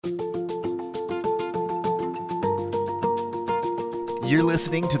You're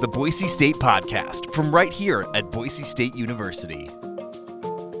listening to the Boise State Podcast from right here at Boise State University.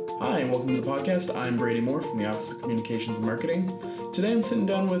 Hi, and welcome to the podcast. I'm Brady Moore from the Office of Communications and Marketing. Today I'm sitting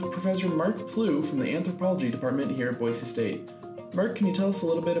down with Professor Mark Plew from the Anthropology Department here at Boise State. Mark, can you tell us a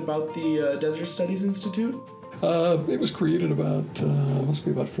little bit about the Desert Studies Institute? It was created about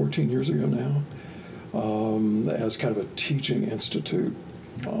 14 years ago now, as kind of a teaching institute.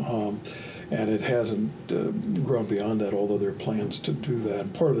 And it hasn't grown beyond that, although there are plans to do that.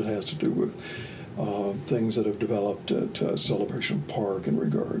 And part of it has to do with things that have developed at Celebration Park in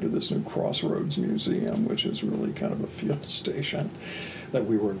regard to this new Crossroads Museum, which is really kind of a field station that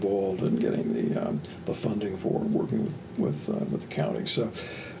we were involved in getting the funding for, working with the county. So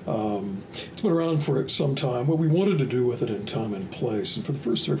it's been around for some time. What we wanted to do with it in time and place, and for the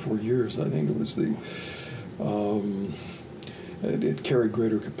first 3 or 4 years, I think it was it carried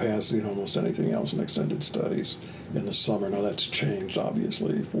greater capacity than almost anything else in extended studies in the summer. Now that's changed,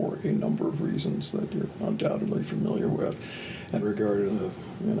 obviously, for a number of reasons that you're undoubtedly familiar with in regard to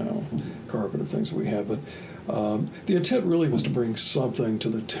the carpet of things that we have. But the intent really was to bring something to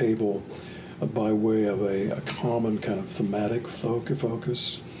the table by way of a common kind of thematic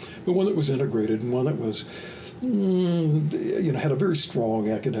focus, but one that was integrated and one that was, had a very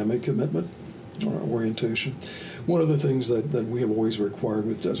strong academic commitment or orientation. One of the things that we have always required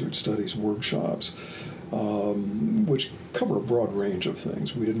with Desert Studies workshops, which cover a broad range of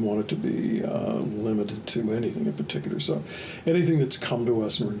things. We didn't want it to be limited to anything in particular. So anything that's come to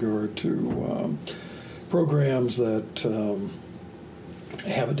us in regard to programs that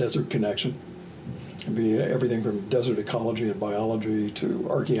have a desert connection, can be everything from desert ecology and biology to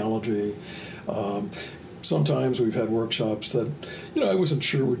archaeology. Sometimes we've had workshops that, I wasn't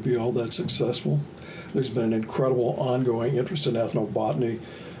sure would be all that successful. There's been an incredible ongoing interest in ethnobotany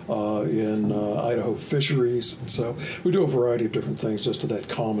in Idaho fisheries. So we do a variety of different things just to that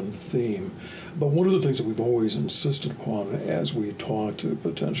common theme. But one of the things that we've always insisted upon as we talk to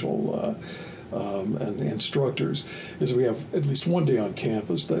potential and instructors is we have at least one day on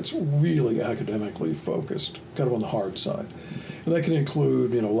campus that's really academically focused, kind of on the hard side. And that can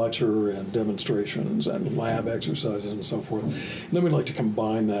include, lecture and demonstrations and lab exercises and so forth. And then we'd like to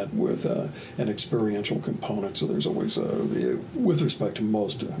combine that with an experiential component. So there's always, with respect to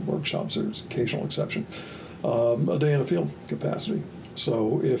most workshops, there's occasional exception, a day in the field capacity.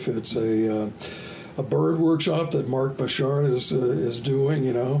 So if it's a bird workshop that Mark Bouchard is doing,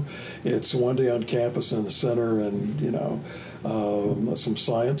 it's one day on campus in the center and, some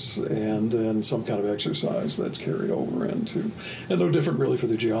science and then some kind of exercise that's carried over into, and no different really for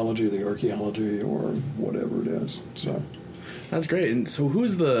the geology, the archaeology, or whatever it is. So That's great. And so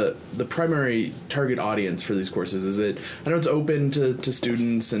who's the primary target audience for these courses? Is it, I know it's open to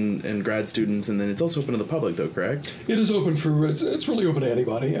students and grad students, and then it's also open to the public, though, correct? It is open it's really open to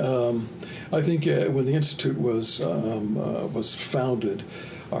anybody. I think when the Institute was founded,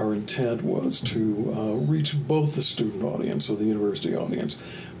 our intent was to reach both the student audience, so the university audience,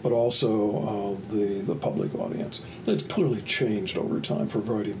 but also the public audience. It's clearly changed over time for a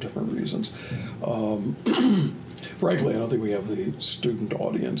variety of different reasons. Frankly, I don't think we have the student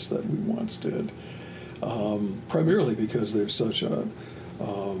audience that we once did, primarily because there's there's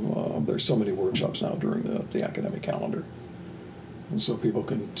so many workshops now during the academic calendar. And so people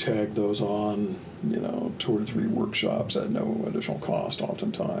can tag those on, 2 or 3 workshops at no additional cost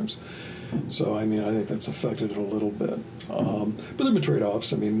oftentimes. So, I think that's affected it a little bit. But there have been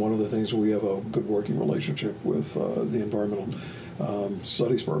trade-offs. One of the things, we have a good working relationship with the Environmental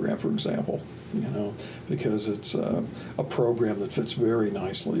Studies program, for example, because it's a program that fits very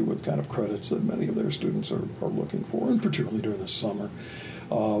nicely with kind of credits that many of their students are looking for, and particularly during the summer.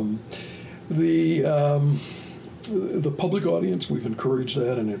 The public audience, we've encouraged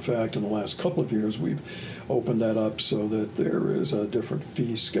that, and in fact, in the last couple of years, we've opened that up so that there is a different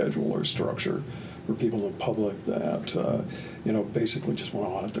fee schedule or structure for people in the public that, basically just want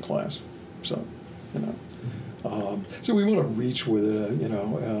to audit the class. So, so we want to reach with it,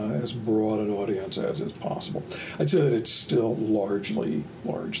 as broad an audience as is possible. I'd say that it's still largely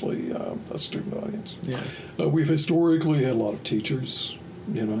a student audience. Yeah. We've historically had a lot of teachers,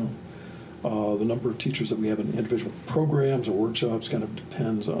 the number of teachers that we have in individual programs or workshops kind of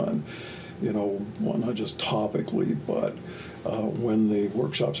depends on, well, not just topically, but when the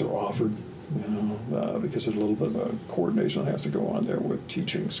workshops are offered, because there's a little bit of a coordination that has to go on there with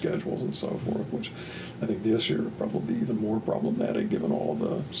teaching schedules and so forth, which I think this year will probably be even more problematic given all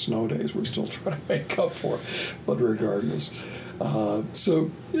the snow days we're still trying to make up for. But regardless,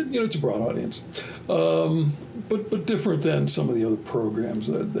 so it's a broad audience, but different than some of the other programs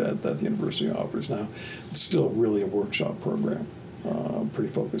that the university offers now. It's still really a workshop program. pretty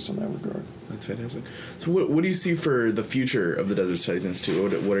focused in that regard. That's fantastic. So what do you see for the future of the Desert Studies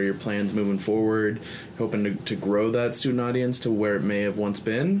Institute? What are your plans moving forward? Hoping to grow that student audience to where it may have once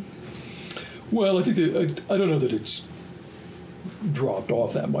been? Well, I think I don't know that it's dropped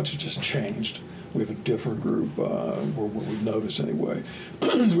off that much. It's just changed. We have a different group, or what we've noticed anyway,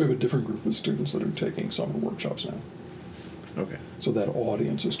 is we have a different group of students that are taking summer workshops now. Okay. So that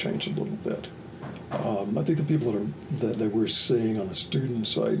audience has changed a little bit. I think the people that we're seeing on the student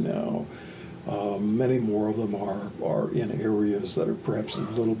side now, many more of them are in areas that are perhaps a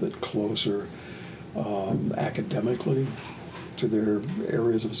little bit closer academically to their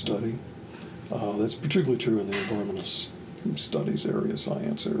areas of study. That's particularly true in the environmental studies area,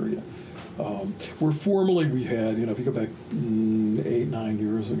 science area. Where formerly we had, if you go back 8-9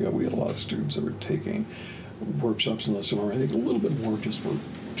 years ago, we had a lot of students that were taking workshops in this, or I think a little bit more just for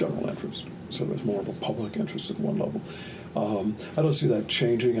general interest. So there's more of a public interest at one level. I don't see that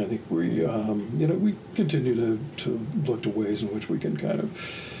changing. I think we continue to look to ways in which we can kind of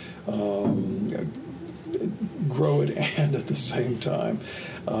grow it and at the same time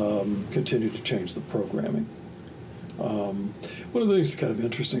continue to change the programming. One of the things that's kind of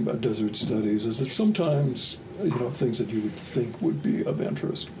interesting about desert studies is that sometimes, things that you would think would be of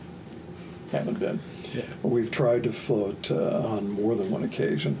interest haven't been. Yeah. We've tried to float on more than one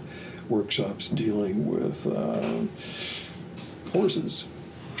occasion workshops dealing with horses.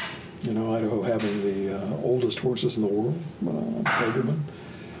 Idaho having the oldest horses in the world, Hagerman,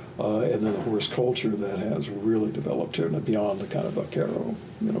 and then the horse culture that has really developed here, beyond the kind of vaquero,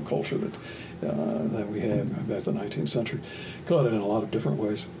 culture that we had back in the 19th century. Caught it in a lot of different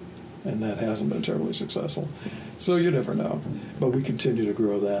ways, and that hasn't been terribly successful. So you never know, but we continue to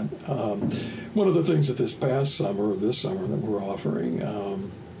grow that. One of the things that this summer that we're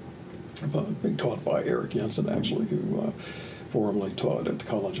offering, being taught by Eric Jensen, actually, who formerly taught at the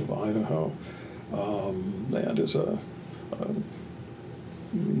College of Idaho, and is a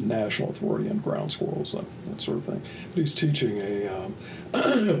national authority on ground squirrels, that sort of thing. But he's teaching a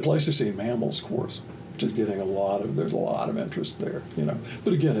Pleistocene mammals course, which is getting there's a lot of interest there,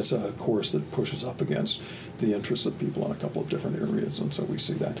 But again, it's a course that pushes up against the interests of people in a couple of different areas, and so we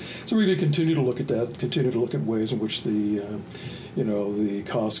see that. So we're going to continue to look at that, continue to look at ways in which the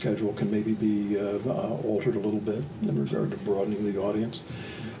cost schedule can maybe be altered a little bit in regard to broadening the audience.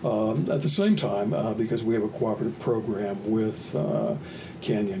 At the same time, because we have a cooperative program with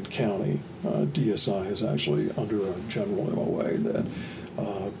Canyon County, DSI is actually under a general MOA that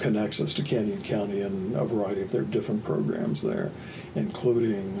connects us to Canyon County and a variety of their different programs there,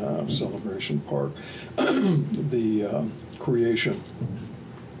 including Celebration Park, the creation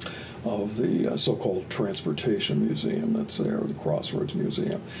of the so-called Transportation Museum that's there, the Crossroads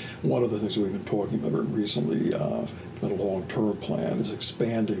Museum. One of the things we've been talking about very recently, in a long-term plan, is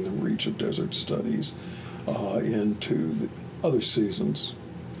expanding the reach of desert studies into the other seasons.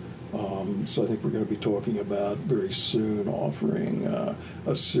 So I think we're going to be talking about very soon offering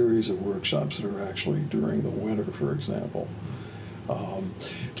a series of workshops that are actually during the winter, for example.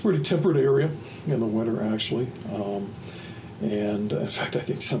 It's a pretty temperate area in the winter, actually. And in fact, I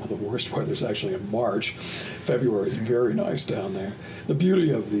think some of the worst weather is actually in March. February is very nice down there. The beauty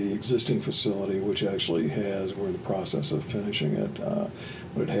of the existing facility, which actually we're in the process of finishing it,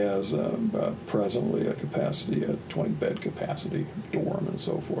 but it has presently a 20-bed capacity dorm and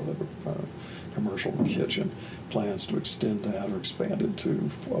so forth, a commercial kitchen. Plans to extend that or expand it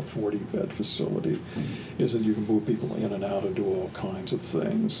to a 40-bed facility, is that you can move people in and out and do all kinds of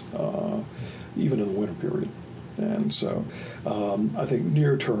things, even in the winter period. And so I think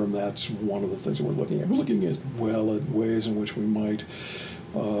near term, that's one of the things that we're looking at. We're looking as well at ways in which we might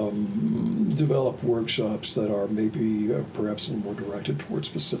develop workshops that are maybe perhaps a little more directed towards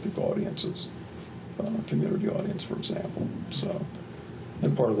specific audiences, community audience, for example. So,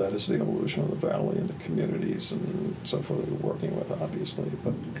 and part of that is the evolution of the valley and the communities and so forth that we're working with, obviously.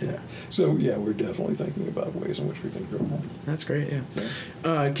 But yeah, so yeah, we're definitely thinking about ways in which we can grow that. That's great.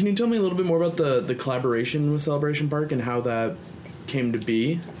 Yeah. Can you tell me a little bit more about the collaboration with Celebration Park and how that came to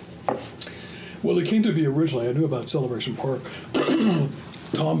be? Well, it came to be originally. I knew about Celebration Park.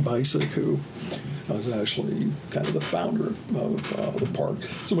 Tom Bisick, who was actually kind of the founder of the park.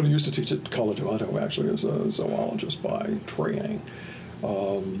 Someone who used to teach at College of Idaho, actually, as a zoologist by training.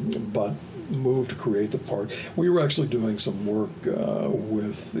 But moved to create the park. We were actually doing some work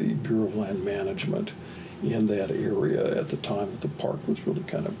with the Bureau of Land Management in that area at the time that the park was really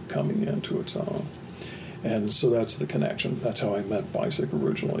kind of coming into its own. And so that's the connection. That's how I met Bisick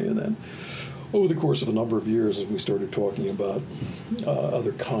originally. And then over the course of a number of years, as we started talking about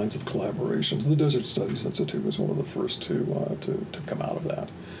other kinds of collaborations, the Desert Studies Institute was one of the first to come out of that.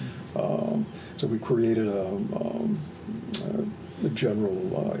 So we created a general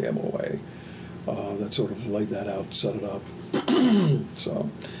MOA that sort of laid that out, set it up. So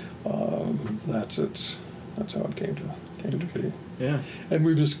that's how it came to be. Yeah. And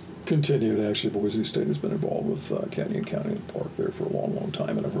we've just continued. Actually, Boise State has been involved with Canyon County and Park there for a long, long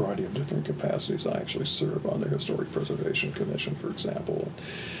time in a variety of different capacities. I actually serve on the Historic Preservation Commission, for example.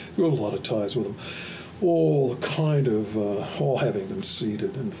 And we have a lot of ties with them. All having been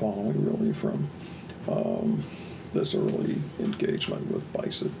seeded and following really from this early engagement with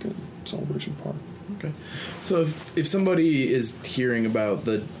BICIC and Celebration Park. Okay. So if somebody is hearing about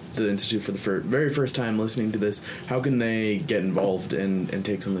the Institute for the very first time listening to this, how can they get involved and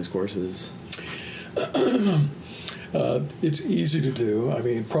take some of these courses? It's easy to do. I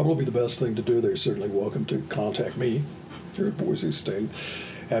mean, probably the best thing to do, they're certainly welcome to contact me here at Boise State.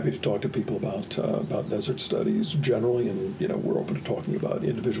 Happy to talk to people about desert studies generally, and we're open to talking about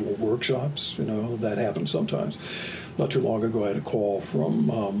individual workshops. That happens sometimes. Not too long ago, I had a call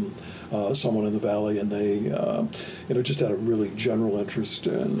from someone in the valley, and they just had a really general interest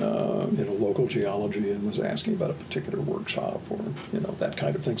in local geology and was asking about a particular workshop or that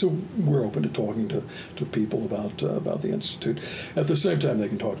kind of thing. So we're open to talking to people about the institute. At the same time, they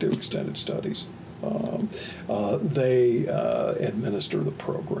can talk to Extended Studies. They administer the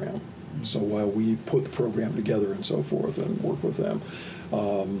program. So while we put the program together and so forth and work with them,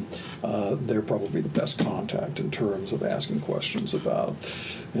 they're probably the best contact in terms of asking questions about,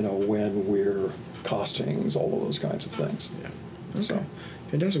 when, where, costings, all of those kinds of things. Yeah. Okay. So.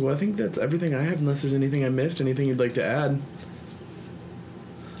 Fantastic. Well, I think that's everything I have, unless there's anything I missed, anything you'd like to add.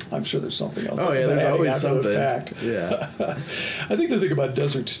 I'm sure there's something else. Oh, yeah, there's always something. The fact. Yeah. I think the thing about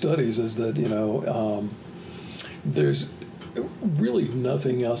desert studies is that, there's really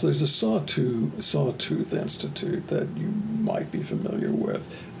nothing else. There's a Sawtooth Institute that you might be familiar with.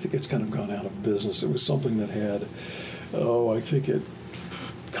 I think it's kind of gone out of business. It was something that had, I think it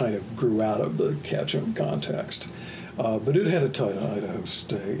kind of grew out of the Ketchum context. But it had a tie to Idaho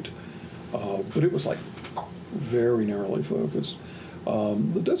State. But it was like very narrowly focused.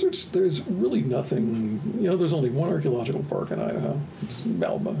 The deserts, there's really nothing, there's only one archaeological park in Idaho. It's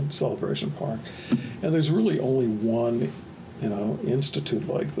Alma, Celebration Park. And there's really only one, institute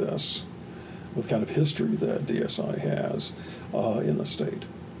like this with kind of history that DSI has in the state.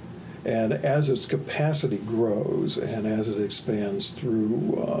 And as its capacity grows and as it expands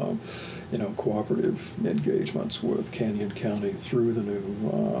through, cooperative engagements with Canyon County through the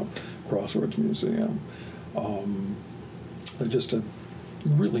new Crossroads Museum, just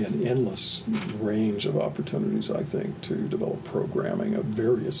really an endless range of opportunities, I think, to develop programming of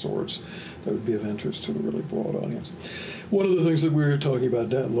various sorts that would be of interest to a really broad audience. One of the things that we were talking about,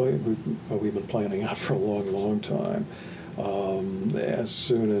 we've been planning out for a long, long time. As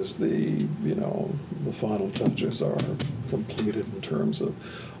soon as the final touches are completed in terms of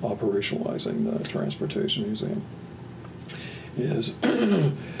operationalizing the Transportation Museum, is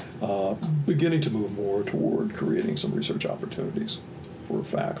beginning to move more toward creating some research opportunities for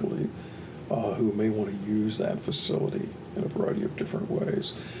faculty who may want to use that facility in a variety of different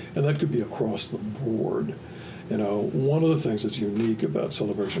ways. And that could be across the board. One of the things that's unique about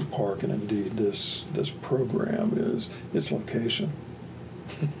Celebration Park, and indeed this program, is its location.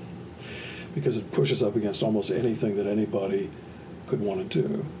 Because it pushes up against almost anything that anybody could want to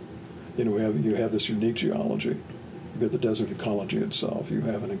do. You have this unique geology. You've got the desert ecology itself. You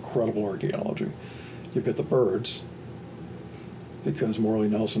have an incredible archaeology. You've got the birds, because Morley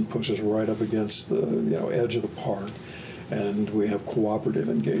Nelson pushes right up against the edge of the park, and we have cooperative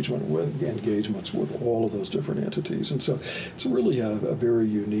engagements with all of those different entities. And so it's really a very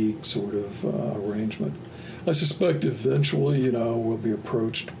unique sort of arrangement. I suspect eventually, we'll be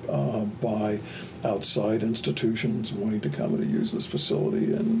approached by outside institutions wanting to come and use this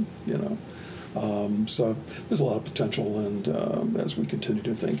facility, and so there's a lot of potential, and as we continue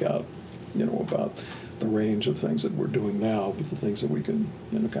to think out, about the range of things that we're doing now, but the things that we can,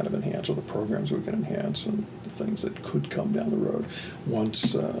 kind of enhance, or the programs we can enhance, and the things that could come down the road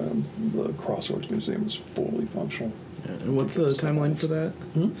once the Crossroads Museum is fully functional. Yeah. And what's the timeline for that?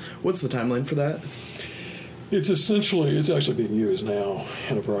 What's the timeline for that? It's actually being used now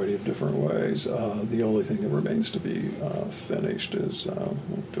in a variety of different ways. The only thing that remains to be finished is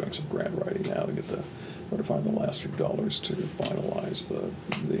doing some grant writing now to find the last few dollars to finalize the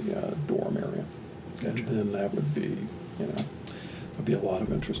dorm area. Gotcha. And then that would be, there'd be a lot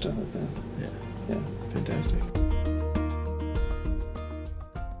of interest in it then. Yeah. Fantastic.